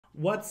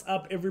What's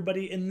up,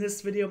 everybody? In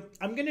this video,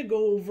 I'm going to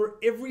go over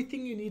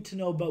everything you need to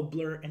know about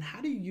Blur and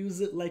how to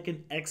use it like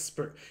an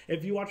expert.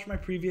 If you watched my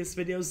previous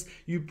videos,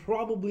 you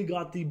probably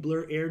got the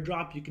Blur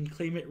airdrop. You can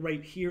claim it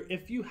right here.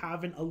 If you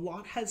haven't, a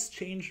lot has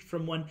changed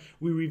from when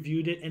we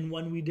reviewed it and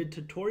when we did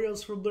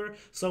tutorials for Blur.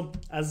 So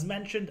as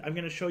mentioned, I'm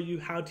going to show you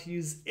how to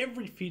use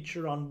every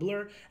feature on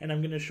Blur, and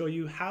I'm going to show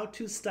you how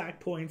to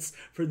stack points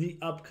for the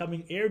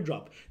upcoming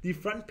airdrop. The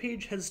front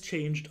page has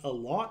changed a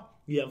lot.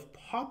 You have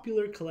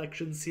popular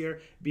collections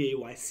here,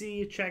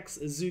 BAYC, Checks,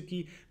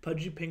 Azuki,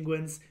 Pudgy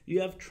Penguins.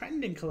 You have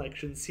trending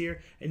collections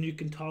here, and you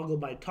can toggle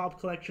by top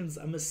collections.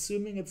 I'm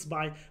assuming it's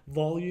by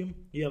volume.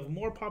 You have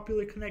more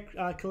popular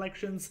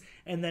collections,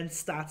 and then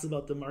stats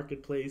about the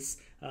marketplace,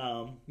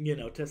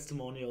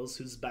 testimonials,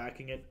 who's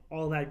backing it,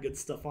 all that good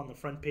stuff on the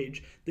front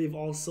page. They've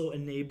also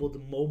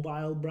enabled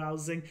mobile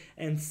browsing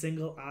and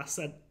single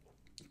asset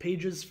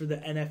pages for the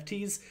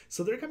NFTs.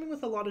 So they're coming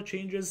with a lot of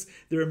changes.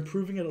 They're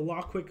improving it a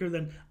lot quicker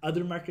than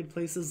other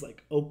marketplaces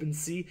like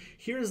OpenSea.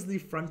 Here's the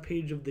front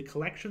page of the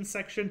collection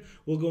section.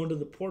 We'll go into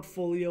the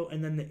portfolio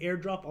and then the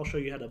airdrop. I'll show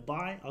you how to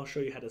buy. I'll show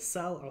you how to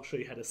sell. I'll show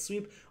you how to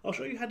sweep. I'll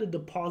show you how to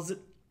deposit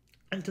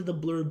into the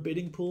Blur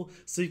bidding pool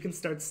so you can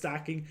start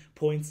stacking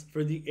points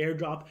for the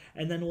airdrop,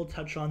 and then we'll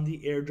touch on the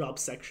airdrop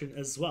section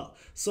as well.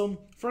 So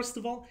first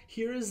of all,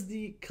 here is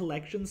the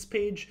collections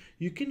page.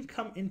 You can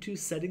come into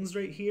settings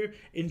right here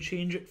and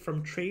change it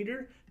from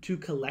trader to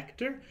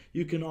collector.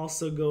 You can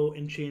also go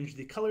and change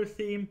the color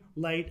theme,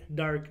 light,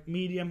 dark,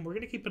 medium. We're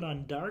going to keep it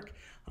on dark.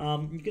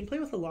 You can play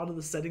with a lot of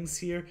the settings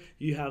here.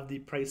 You have the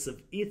price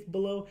of ETH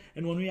below,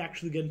 and when we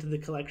actually get into the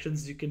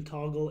collections, you can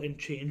toggle and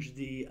change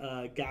the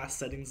gas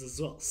settings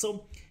as well.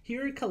 So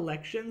here are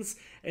collections,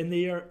 and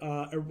they are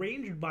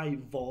arranged by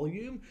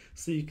volume.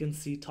 So you can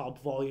see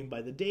top volume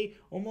by the day,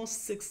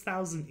 almost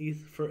 6,000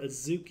 ETH for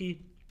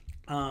Azuki.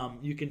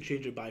 You can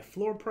change it by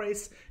floor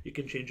price, you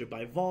can change it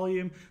by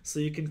volume,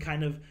 so you can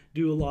kind of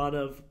do a lot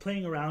of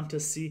playing around to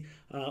see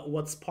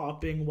what's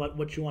popping,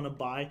 what you want to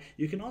buy.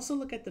 You can also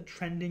look at the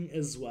trending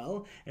as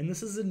well, and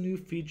this is a new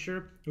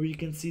feature where you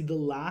can see the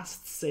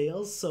last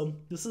sales. So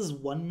this is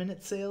 1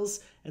 minute sales,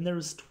 and there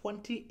was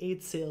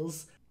 28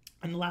 sales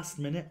in the last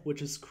minute,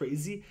 which is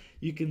crazy.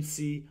 You can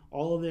see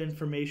all of the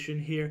information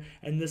here,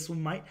 and this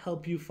might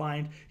help you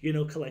find,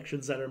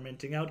 collections that are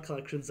minting out,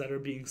 collections that are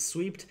being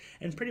sweeped,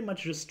 and pretty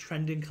much just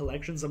trending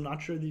collections. I'm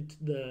not sure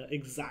the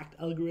exact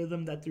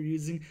algorithm that they're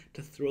using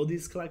to throw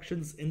these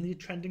collections in the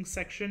trending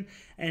section.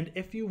 And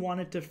if you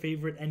wanted to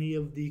favorite any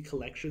of the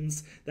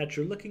collections that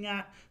you're looking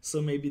at,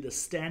 so maybe the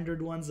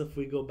standard ones, if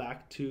we go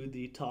back to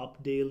the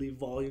top daily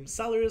volume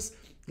sellers,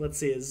 let's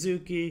say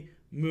Azuki,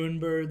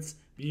 Moonbirds,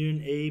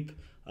 Bune Ape,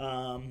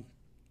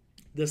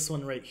 this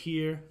one right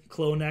here,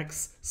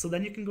 CloneX. So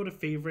then you can go to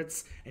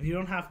favorites, and you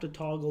don't have to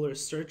toggle or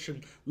search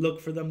and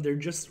look for them. They're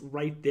just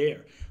right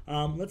there.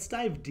 Let's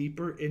dive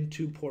deeper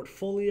into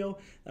portfolio.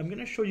 I'm going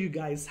to show you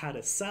guys how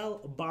to sell,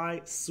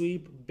 buy,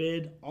 sweep,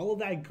 bid, all of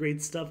that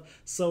great stuff.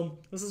 So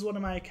this is one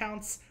of my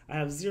accounts. I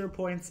have 0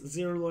 points,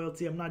 0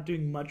 loyalty. I'm not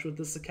doing much with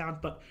this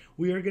account, but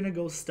we are going to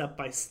go step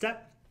by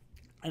step.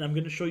 And I'm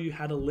going to show you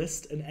how to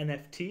list an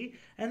NFT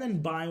and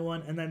then buy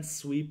one and then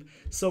sweep.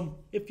 So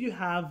if you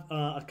have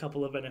a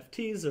couple of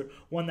NFTs or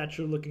one that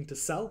you're looking to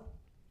sell,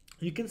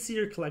 you can see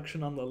your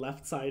collection on the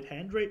left side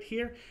hand right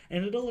here,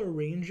 and it'll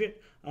arrange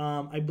it,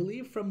 I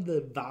believe, from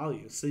the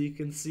value. So you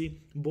can see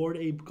Bored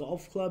Ape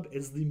Golf Club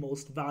is the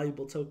most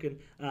valuable token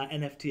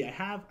NFT I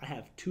have. I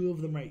have 2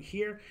 of them right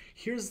here.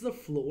 Here's the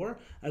floor.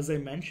 As I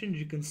mentioned,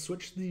 you can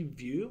switch the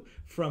view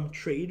from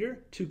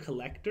trader to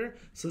collector.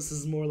 So this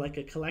is more like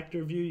a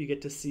collector view. You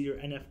get to see your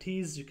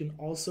NFTs. You can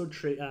also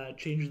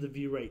change the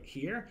view right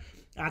here.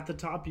 At the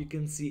top, you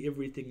can see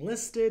everything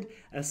listed,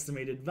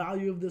 estimated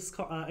value of this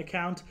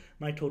account,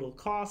 my total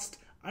cost,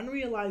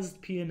 unrealized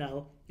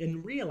P&L,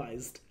 and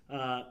realized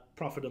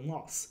profit and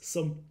loss.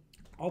 So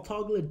I'll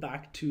toggle it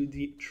back to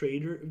the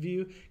trader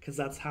view because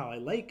that's how I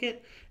like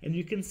it. And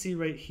you can see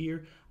right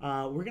here,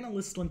 we're going to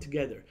list one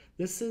together.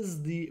 This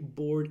is the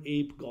Bored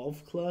Ape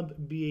Golf Club,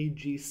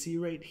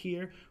 BAGC right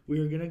here.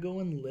 We're going to go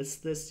and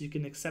list this. You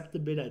can accept the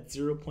bid at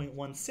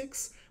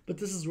 0.16, but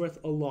this is worth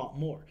a lot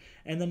more.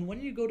 And then when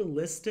you go to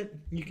list it,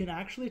 you can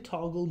actually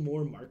toggle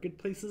more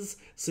marketplaces,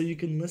 so you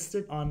can list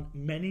it on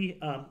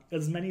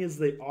as many as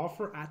they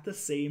offer at the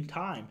same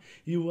time.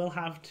 You will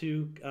have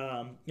to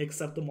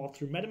accept them all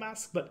through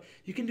MetaMask, but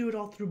you can do it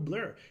all through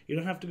Blur. You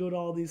don't have to go to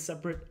all these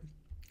separate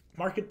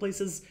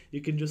marketplaces.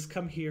 You can just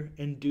come here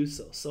and do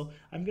so. So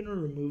I'm going to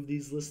remove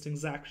these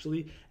listings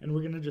actually, and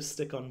we're going to just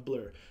stick on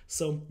Blur.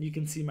 So you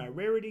can see my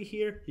rarity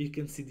here. You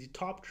can see the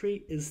top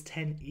trait is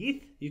 10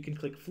 ETH. You can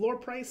click floor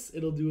price,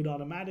 it'll do it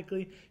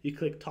automatically. You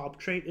click top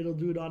trait, it'll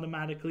do it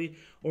automatically,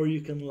 or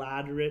you can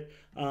ladder it.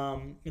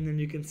 And then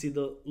you can see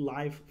the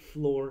live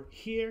floor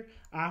here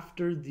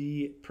after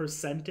the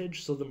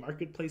percentage. So the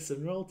marketplace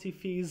and royalty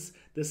fees,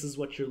 this is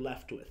what you're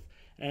left with.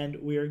 And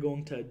we are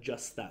going to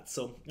adjust that.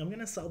 So I'm going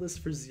to sell this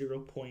for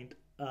 0.5.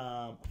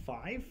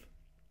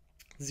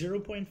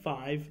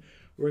 0.5.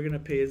 we're going to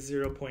pay a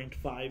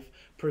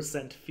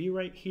 0.5% fee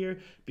right here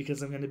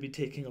because I'm going to be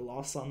taking a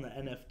loss on the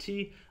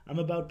NFT. I'm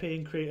about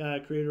paying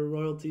creator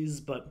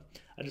royalties, but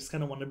I just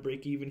kind of want to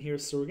break even here.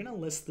 So we're going to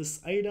list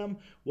this item.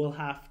 We'll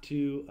have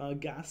to,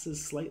 gas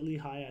is slightly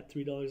high at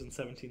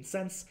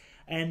 $3.17.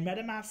 And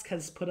MetaMask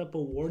has put up a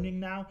warning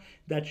now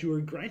that you are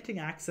granting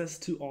access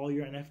to all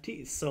your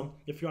NFTs. So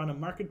if you're on a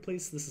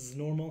marketplace, this is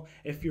normal.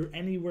 If you're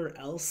anywhere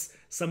else,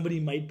 somebody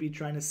might be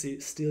trying to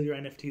steal your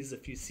NFTs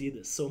if you see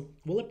this. So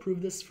we'll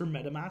approve this for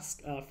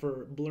MetaMask,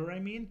 for Blur, I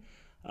mean.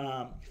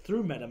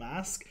 Through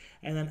MetaMask,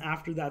 and then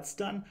after that's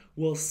done,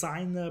 we'll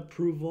sign the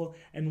approval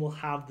and we'll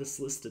have this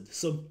listed.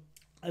 So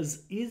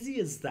as easy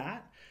as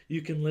that,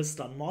 you can list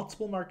on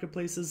multiple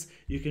marketplaces.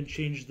 You can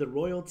change the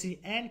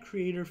royalty and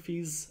creator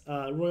fees,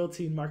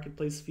 royalty and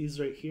marketplace fees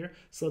right here.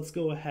 So let's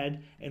go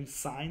ahead and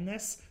sign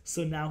this.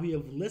 So now we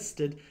have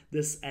listed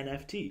this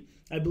NFT.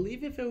 I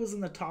believe if it was in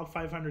the top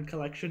 500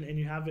 collection and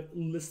you have it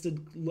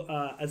listed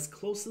as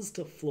close as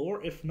to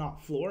floor, if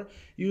not floor,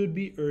 you would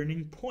be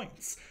earning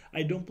points.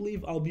 I don't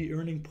believe I'll be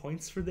earning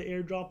points for the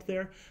airdrop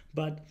there,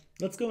 but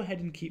let's go ahead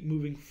and keep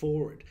moving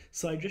forward.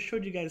 So I just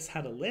showed you guys how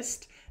to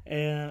list.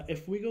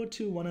 If we go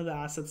to one of the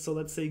assets, so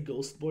let's say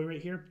Ghost Boy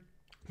right here,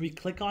 we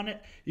click on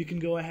it, you can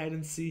go ahead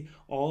and see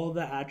all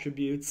the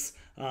attributes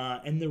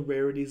and the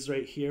rarities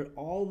right here,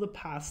 all the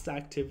past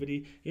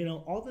activity, you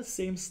know, all the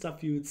same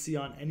stuff you would see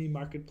on any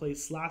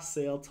marketplace: last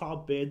sale,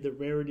 top bid, the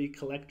rarity,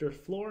 collector,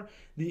 floor,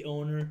 the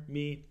owner,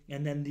 me,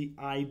 and then the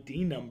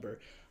ID number.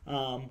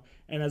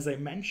 And as I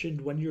mentioned,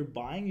 when you're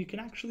buying, you can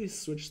actually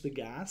switch the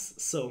gas.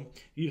 So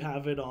you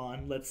have it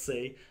on, let's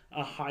say,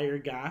 a higher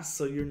gas,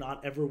 so you're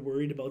not ever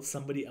worried about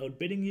somebody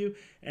outbidding you,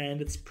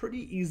 and it's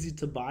pretty easy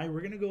to buy.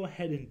 We're going to go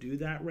ahead and do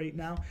that right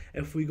now.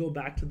 If we go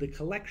back to the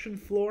collection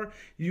floor,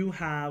 you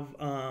have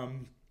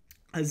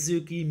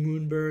Azuki,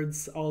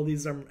 Moonbirds, all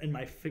these are in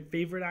my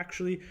favorite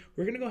actually.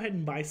 We're going to go ahead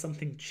and buy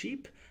something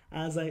cheap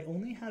as I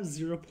only have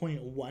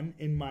 0.1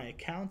 in my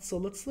account. So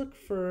let's look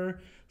for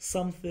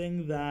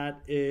something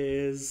that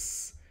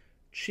is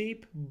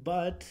cheap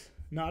but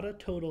not a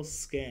total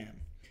scam.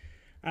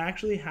 I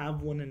actually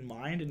have one in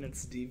mind, and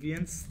it's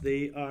Deviants.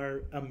 They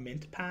are a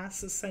mint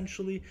pass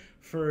essentially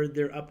for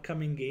their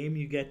upcoming game.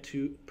 You get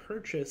to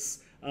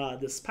purchase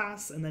this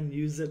pass and then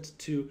use it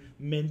to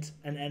mint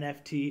an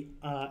NFT,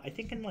 I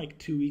think in like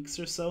 2 weeks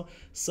or so.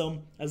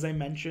 So as I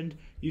mentioned,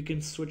 you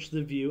can switch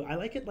the view. I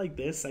like it like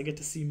this. I get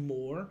to see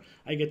more.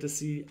 I get to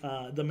see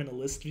them in a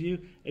list view,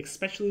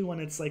 especially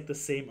when it's like the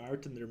same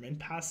art and their mint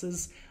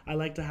passes. I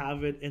like to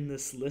have it in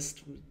this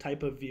list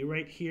type of view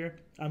right here.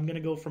 I'm going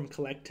to go from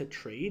collect to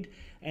trade.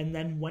 And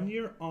then when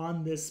you're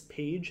on this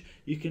page,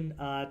 you can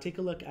take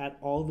a look at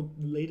all the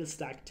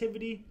latest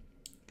activity.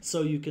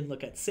 So you can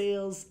look at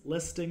sales,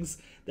 listings,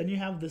 then you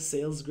have the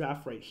sales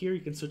graph right here.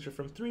 You can switch it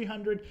from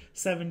 300,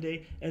 7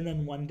 day, and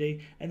then 1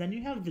 day. And then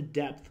you have the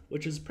depth,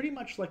 which is pretty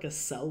much like a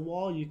sell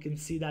wall. You can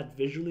see that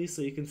visually,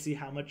 so you can see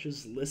how much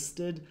is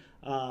listed,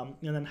 and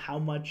then how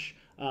much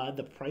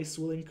the price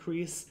will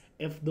increase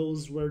if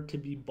those were to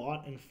be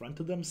bought in front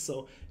of them.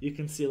 So you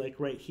can see like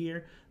right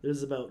here,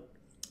 there's about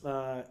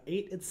 8,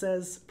 it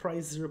says,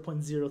 price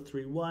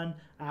 0.031,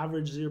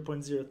 average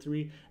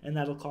 0.03, and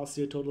that'll cost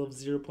you a total of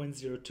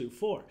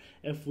 0.024.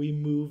 If we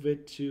move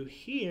it to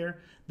here,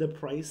 the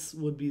price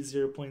would be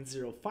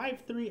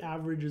 0.053,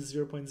 average is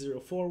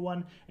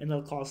 0.041, and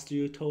it'll cost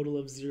you a total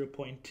of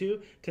 0.2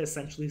 to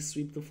essentially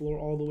sweep the floor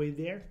all the way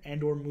there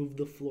and or move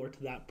the floor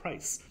to that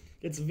price.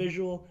 It's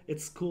visual,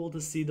 it's cool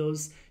to see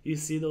those. You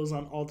see those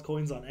on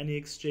altcoins on any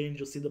exchange.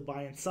 You'll see the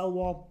buy and sell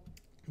wall,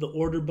 the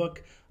order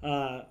book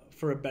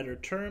for a better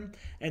term,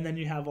 and then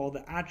you have all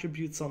the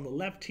attributes on the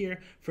left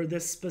here. For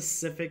this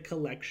specific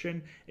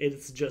collection,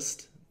 it's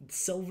just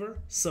silver.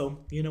 So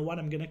you know what,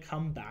 I'm gonna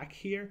come back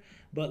here,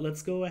 but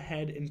let's go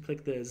ahead and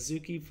click the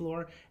Azuki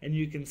floor, and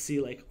you can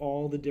see like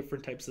all the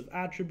different types of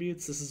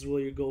attributes. This is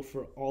where you go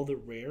for all the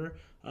rare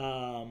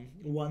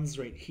ones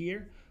right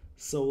here.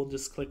 So we'll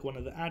just click one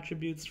of the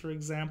attributes, for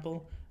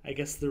example. I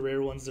guess the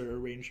rare ones are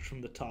arranged from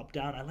the top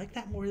down. I like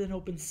that more than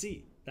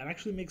OpenSea. That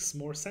actually makes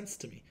more sense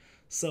to me.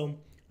 So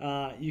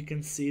you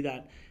can see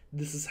that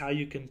this is how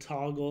you can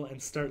toggle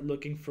and start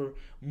looking for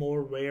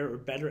more rare or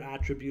better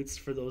attributes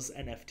for those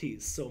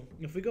NFTs. So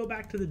if we go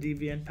back to the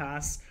Deviant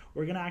Pass,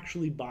 we're gonna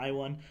actually buy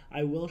one.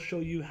 I will show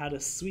you how to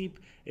sweep.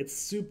 It's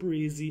super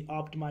easy.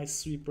 Optimize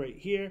sweep right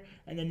here,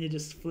 and then you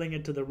just fling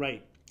it to the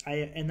right.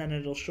 And then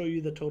it'll show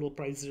you the total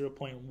price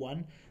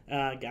 0.1.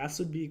 Gas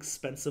would be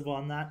expensive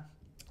on that.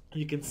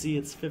 You can see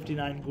it's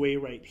 59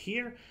 Gwei right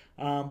here,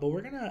 but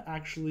we're gonna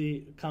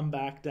actually come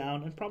back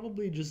down and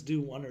probably just do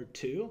 1 or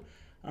 2,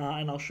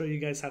 and I'll show you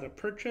guys how to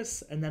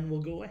purchase, and then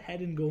we'll go ahead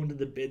and go into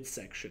the bid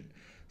section.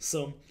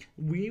 So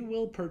we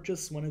will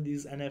purchase one of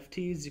these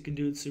NFTs. You can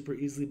do it super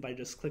easily by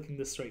just clicking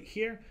this right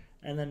here,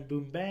 and then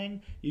boom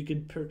bang, you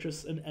can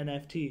purchase an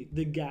NFT.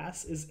 The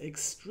gas is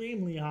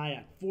extremely high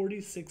at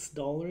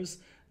 $46.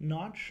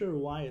 Not sure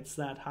why it's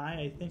that high.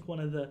 I think one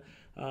of the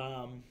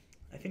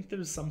I think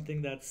there's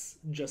something that's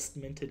just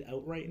minted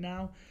out right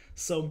now.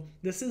 So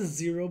this is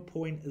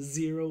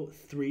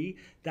 0.03.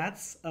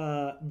 That's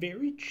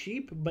very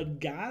cheap, but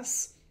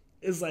gas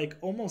is like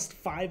almost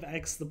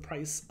 5x the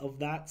price of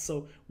that.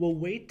 So we'll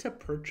wait to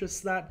purchase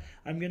that.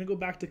 I'm gonna go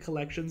back to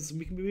collections.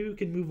 Maybe we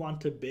can move on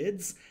to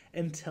bids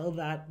until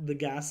that the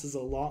gas is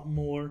a lot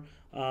more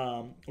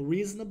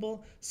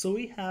reasonable. So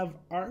we have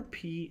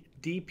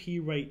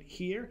RPDP right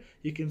here.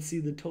 You can see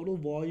the total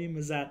volume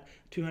is at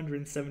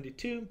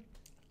 272.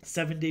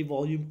 7-day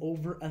volume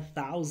over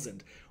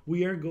 1,000.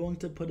 We are going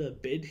to put a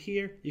bid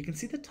here. You can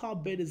see the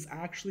top bid is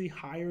actually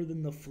higher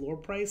than the floor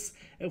price.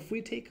 If we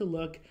take a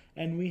look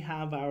and we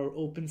have our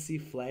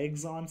OpenSea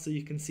flags on, so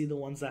you can see the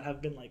ones that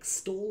have been like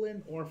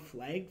stolen or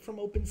flagged from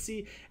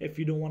OpenSea. If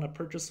you don't want to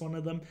purchase one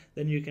of them,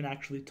 then you can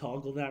actually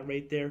toggle that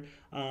right there.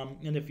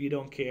 And if you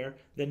don't care,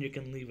 then you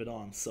can leave it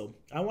on. So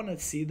I want to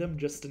see them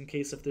just in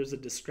case if there's a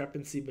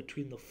discrepancy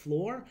between the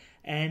floor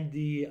and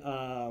the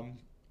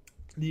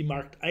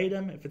marked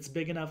item. If it's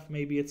big enough,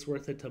 maybe it's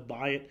worth it to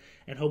buy it,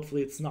 and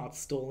hopefully it's not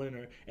stolen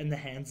or in the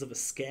hands of a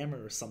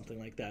scammer or something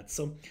like that.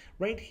 So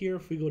right here,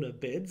 if we go to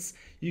bids,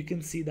 you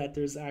can see that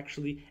there's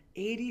actually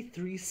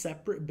 83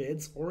 separate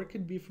bids, or it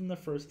could be from the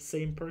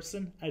same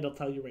person. I'll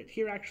tell you right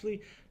here,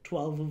 actually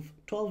 12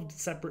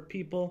 separate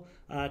people,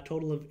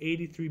 total of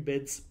 83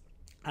 bids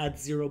at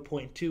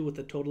 0.2 with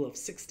a total of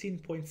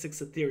 16.6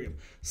 Ethereum.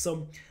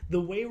 So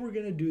the way we're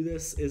going to do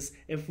this is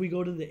if we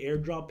go to the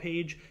airdrop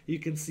page, you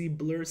can see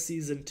Blur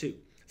Season 2.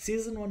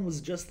 Season 1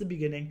 was just the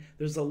beginning.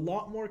 There's a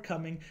lot more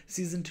coming.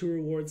 Season 2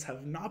 rewards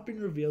have not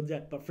been revealed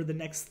yet, but for the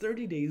next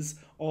 30 days,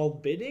 all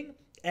bidding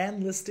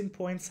and listing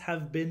points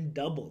have been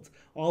doubled.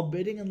 All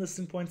bidding and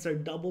listing points are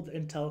doubled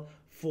until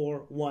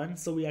 4/1,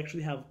 so we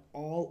actually have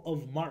all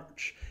of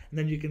March. And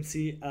then you can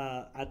see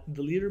at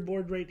the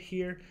leaderboard right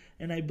here,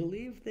 and I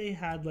believe they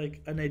had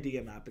like an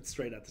idea map. It's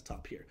right at the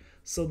top here.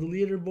 So the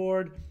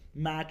leaderboard,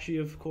 Matchy,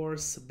 of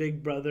course,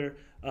 Big Brother,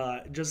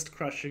 just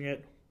crushing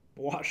it.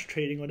 Wash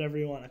trading, whatever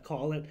you want to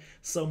call it.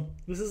 So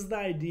this is the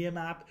idea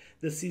map,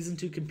 the Season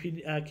 2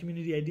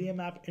 community idea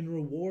map, and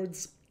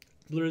rewards.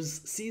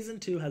 Blur's Season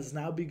 2 has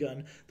now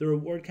begun. The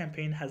reward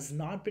campaign has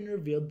not been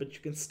revealed, but you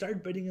can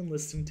start bidding and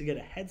listing to get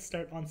a head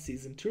start on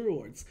Season 2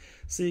 rewards.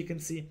 So you can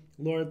see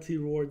loyalty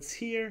rewards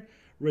here,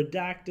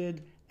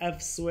 redacted,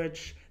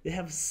 F-switch. They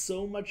have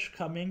so much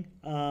coming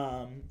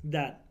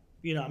that,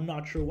 you know, I'm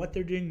not sure what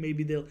they're doing.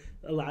 Maybe they'll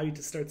allow you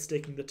to start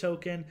staking the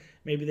token.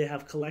 Maybe they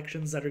have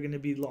collections that are going to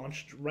be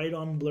launched right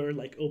on Blur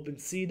like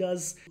OpenSea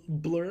does.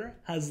 Blur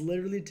has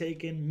literally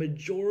taken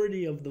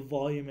majority of the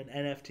volume in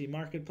NFT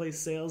marketplace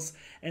sales,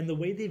 and the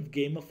way they've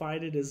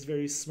gamified it is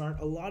very smart.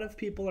 A lot of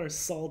people are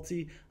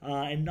salty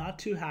and not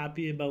too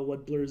happy about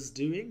what Blur's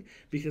doing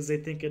because they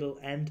think it'll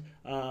end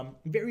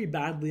very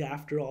badly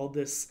after all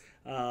this.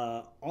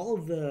 All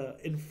of the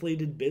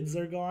inflated bids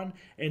are gone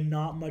and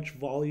not much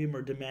volume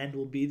or demand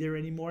will be there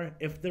anymore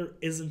if there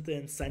isn't the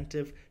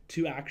incentive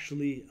to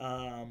actually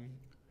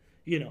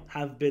you know,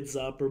 have bids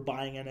up or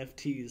buying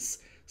NFTs.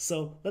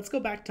 So let's go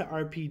back to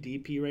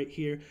RPDP right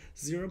here,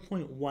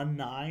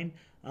 0.19,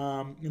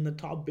 and the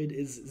top bid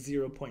is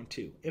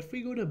 0.2. If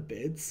we go to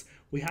bids,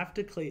 we have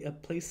to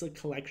place a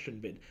collection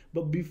bid,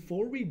 but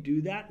before we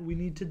do that, we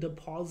need to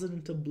deposit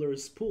into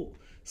Blur's pool.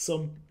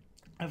 So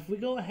if we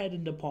go ahead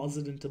and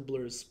deposit into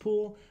Blur's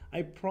pool,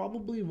 I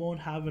probably won't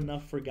have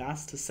enough for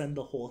gas to send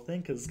the whole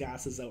thing because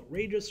gas is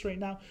outrageous right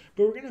now,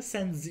 but we're going to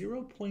send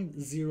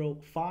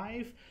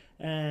 0.05,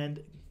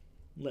 and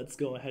let's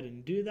go ahead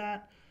and do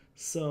that.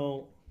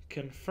 So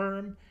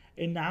confirm,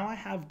 and now I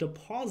have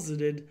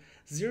deposited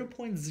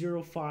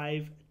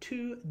 0.05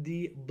 to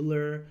the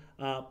Blur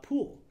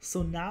pool.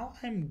 So now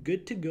I'm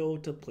good to go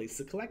to place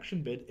a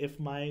collection bid if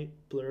my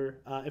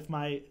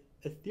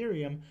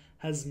Ethereum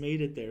has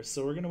made it there.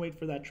 So we're going to wait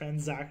for that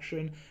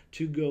transaction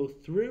to go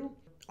through.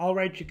 All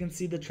right, you can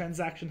see the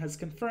transaction has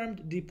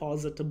confirmed,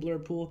 deposit to Blur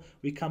pool.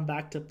 We come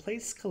back to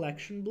place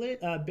collection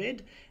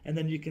bid, and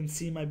then you can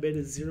see my bid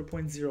is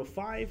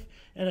 0.05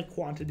 and a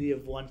quantity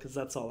of 1 because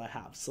that's all I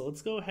have. So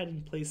let's go ahead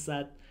and place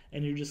that,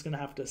 and you're just going to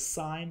have to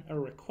sign a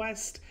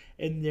request,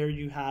 and there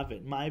you have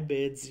it. My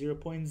bid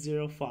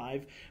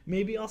 0.05.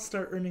 Maybe I'll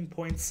start earning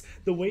points.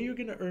 The way you're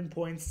going to earn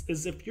points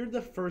is if you're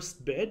the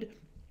first bid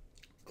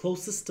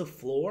closest to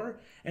floor,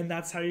 and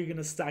that's how you're going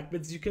to stack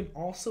bids. You can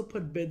also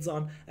put bids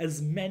on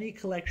as many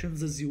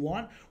collections as you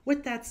want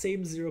with that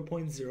same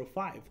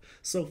 0.05.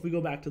 So if we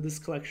go back to this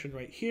collection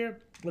right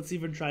here, let's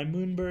even try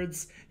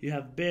Moonbirds. You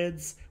have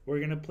bids. We're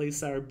going to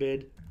place our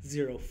bid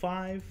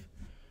 0.5,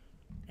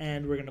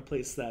 and we're going to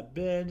place that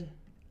bid.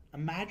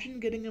 Imagine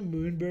getting a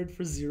Moonbird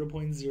for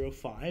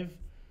 0.05.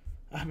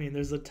 I mean,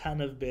 there's a ton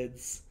of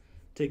bids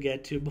to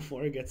get to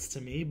before it gets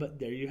to me, but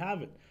there you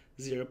have it.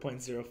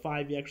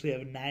 0.05. You actually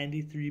have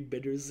 93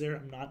 bidders there.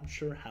 I'm not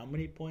sure how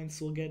many points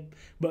we'll get,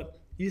 but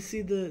you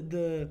see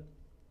the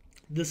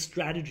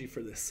strategy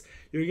for this.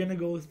 You're gonna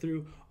go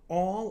through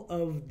all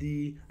of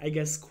the, I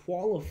guess,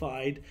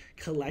 qualified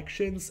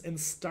collections and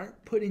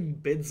start putting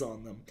bids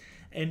on them.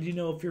 And you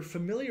know, if you're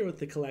familiar with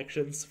the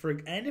collections,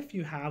 and if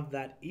you have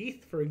that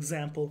ETH, for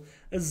example,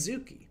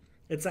 Azuki,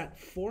 it's at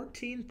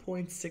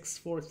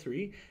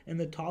 14.643 and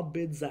the top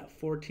bid's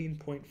at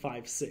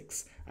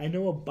 14.56. I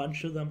know a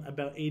bunch of them,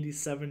 about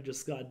 87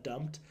 just got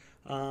dumped.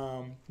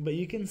 But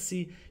you can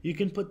see, you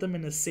can put them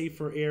in a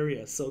safer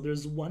area. So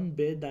there's one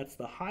bid that's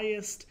the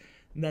highest,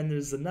 then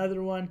there's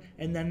another one,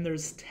 and then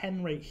there's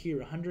 10 right here,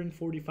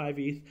 145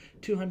 ETH,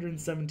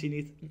 217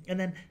 ETH, and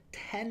then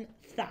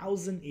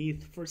 10,000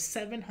 ETH for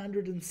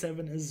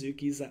 707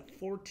 Azukis at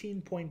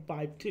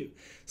 14.52.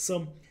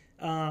 So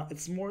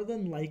it's more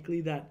than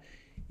likely that,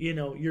 you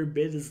know, your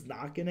bid is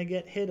not going to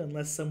get hit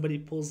unless somebody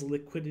pulls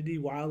liquidity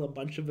while a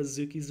bunch of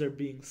Azukis are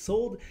being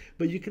sold,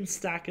 but you can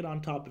stack it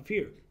on top of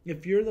here.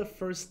 If you're the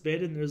first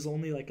bid and there's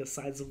only like a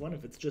size of one,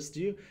 if it's just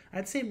you,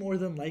 I'd say more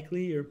than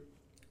likely you're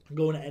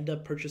going to end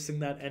up purchasing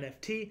that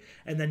NFT,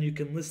 and then you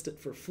can list it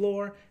for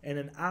floor in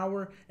an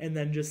hour, and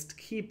then just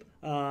keep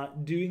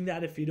doing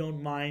that if you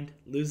don't mind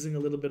losing a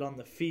little bit on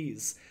the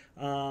fees.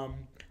 I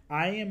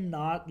am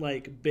not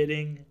like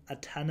bidding a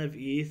ton of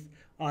ETH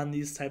on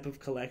these type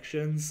of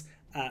collections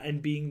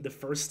and being the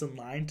first in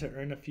line to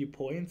earn a few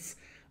points.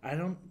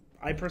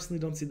 I personally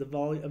don't see the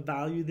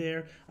value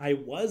there. I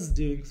was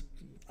doing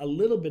a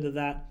little bit of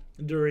that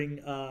during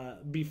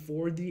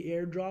before the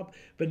airdrop,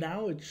 but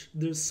now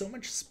there's so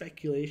much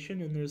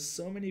speculation and there's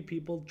so many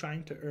people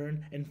trying to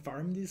earn and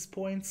farm these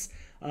points.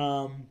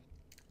 I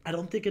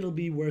don't think it'll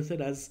be worth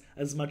it as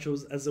much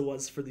as it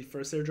was for the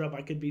first airdrop.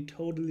 I could be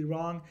totally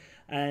wrong,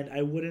 and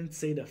I wouldn't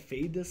say to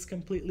fade this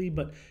completely,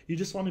 but you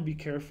just want to be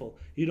careful.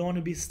 You don't want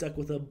to be stuck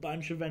with a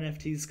bunch of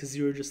NFTs because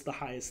you were just the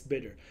highest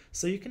bidder.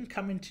 So you can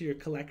come into your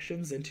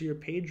collections, into your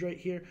page right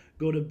here,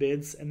 go to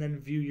bids, and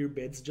then view your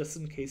bids just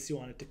in case you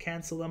wanted to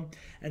cancel them.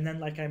 And then,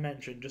 like I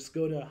mentioned, just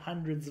go to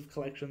hundreds of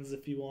collections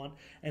if you want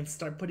and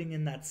start putting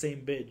in that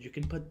same bid. You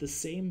can put the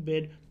same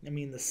bid,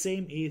 the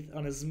same ETH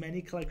on as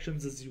many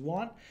collections as you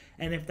want,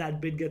 and if that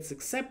bid gets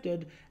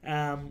accepted,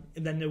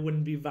 then it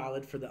wouldn't be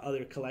valid for the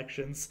other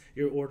collections.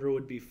 Your order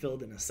would be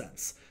filled in a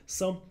sense.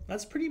 So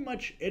that's pretty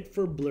much it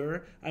for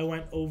Blur. I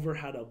went over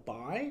how to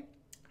buy,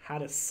 how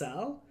to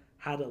sell,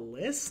 how to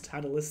list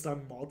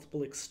on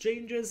multiple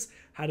exchanges,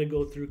 how to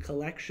go through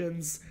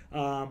collections,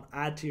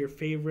 add to your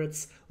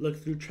favorites, look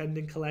through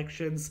trending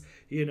collections,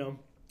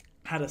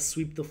 how to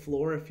sweep the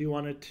floor if you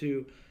wanted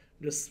to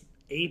just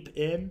ape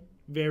in.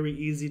 Very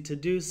easy to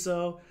do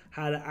so.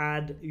 How to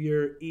add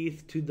your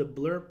ETH to the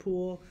Blur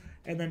pool.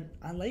 And then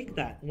I like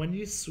that. When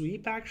you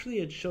sweep, actually,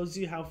 it shows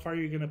you how far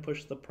you're going to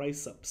push the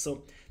price up.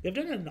 So they've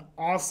done an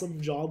awesome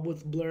job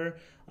with Blur.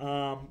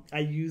 I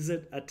use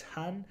it a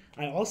ton.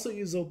 I also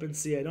use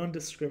OpenSea. I don't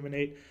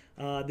discriminate.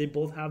 They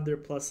both have their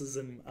pluses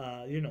and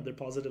their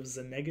positives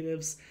and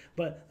negatives.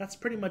 But that's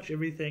pretty much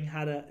everything.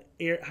 How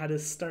to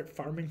start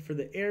farming for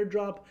the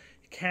airdrop,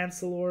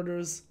 cancel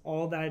orders,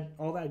 all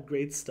that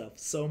great stuff.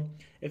 So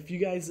if you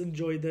guys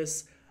enjoyed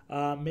this,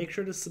 make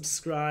sure to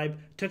subscribe.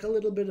 Took a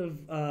little bit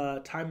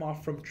of time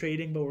off from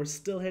trading, but we're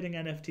still hitting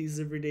NFTs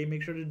every day.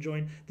 Make sure to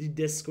join the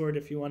Discord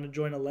if you want to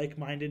join a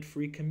like-minded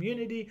free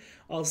community.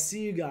 I'll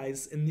see you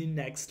guys in the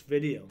next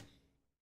video.